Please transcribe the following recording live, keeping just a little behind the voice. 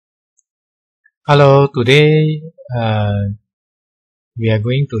Hello, today we are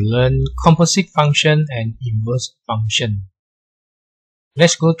going to learn composite function and inverse function.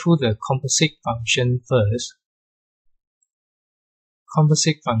 Let's go through the composite function first.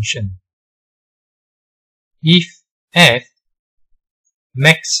 Composite function. If f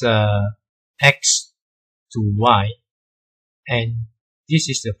max x to y and this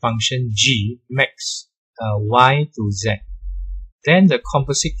is the function g max y to z, then the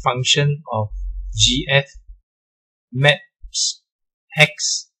composite function of gf maps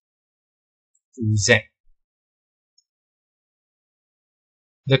x to z.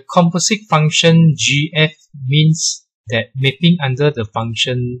 The composite function gf means that mapping under the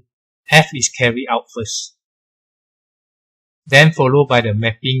function f is carried out first, then followed by the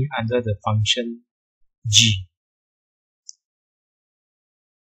mapping under the function g.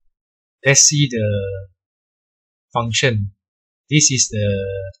 Let's see the function. This is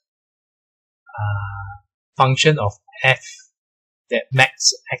the function of f that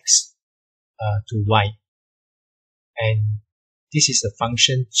maps x to y, and this is the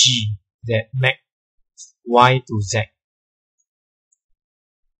function g that maps y to z,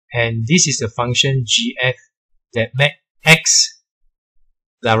 and this is the function gf that maps x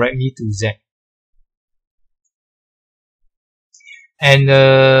directly to z. And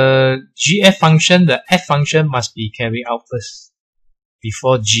the gf function, the f function must be carried out first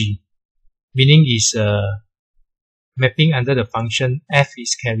before g, meaning is mapping under the function f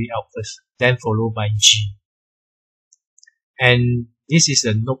is carried out first, then followed by g. And this is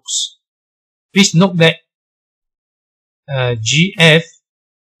the notes. Please note that gf,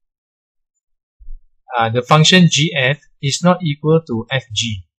 the function gf is not equal to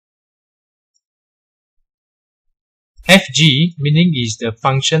fg. Fg meaning is the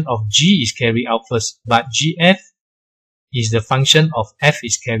function of g is carried out first, but gf is the function of f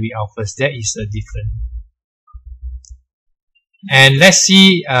is carried out first. That is a difference. And let's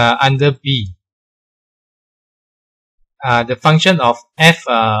see under b, the function of f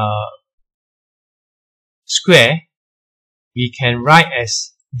square we can write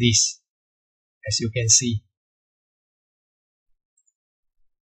as this, as you can see.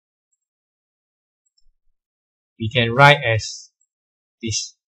 We can write as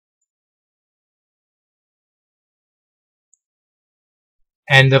this.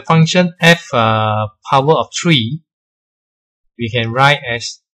 And the function f power of 3 we can write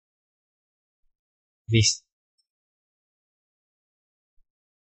as this.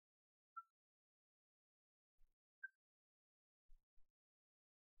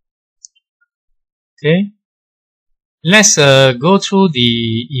 Okay, let's go through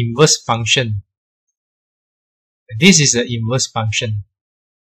the inverse function. This is the inverse function.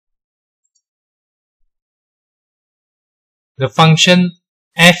 The function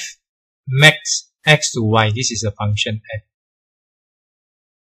f max x to y, this is a function f.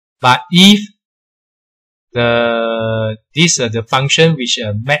 But if the function which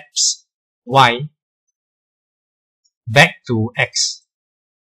maps y back to x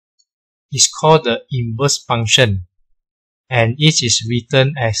is called the inverse function, and it is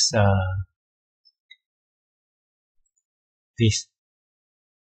written as this.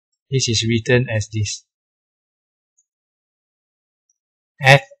 This is written as this.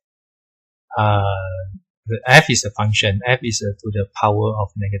 F, the f is a function. F is to the power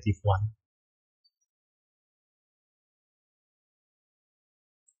of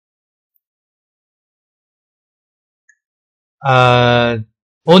 -1.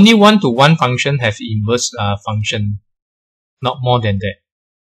 Only one-to-one function have inverse function, not more than that.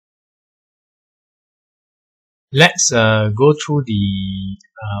 Let's go through the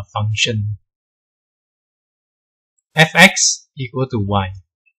function. Fx equal to y,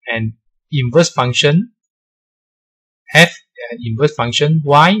 and inverse function f inverse function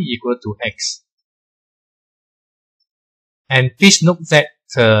y equal to x. And please note that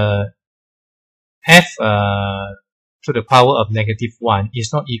f to the power of -1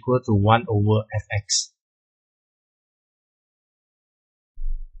 is not equal to 1 over fx.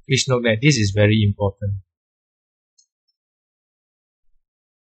 Please note that this is very important.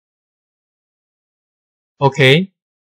 Okay,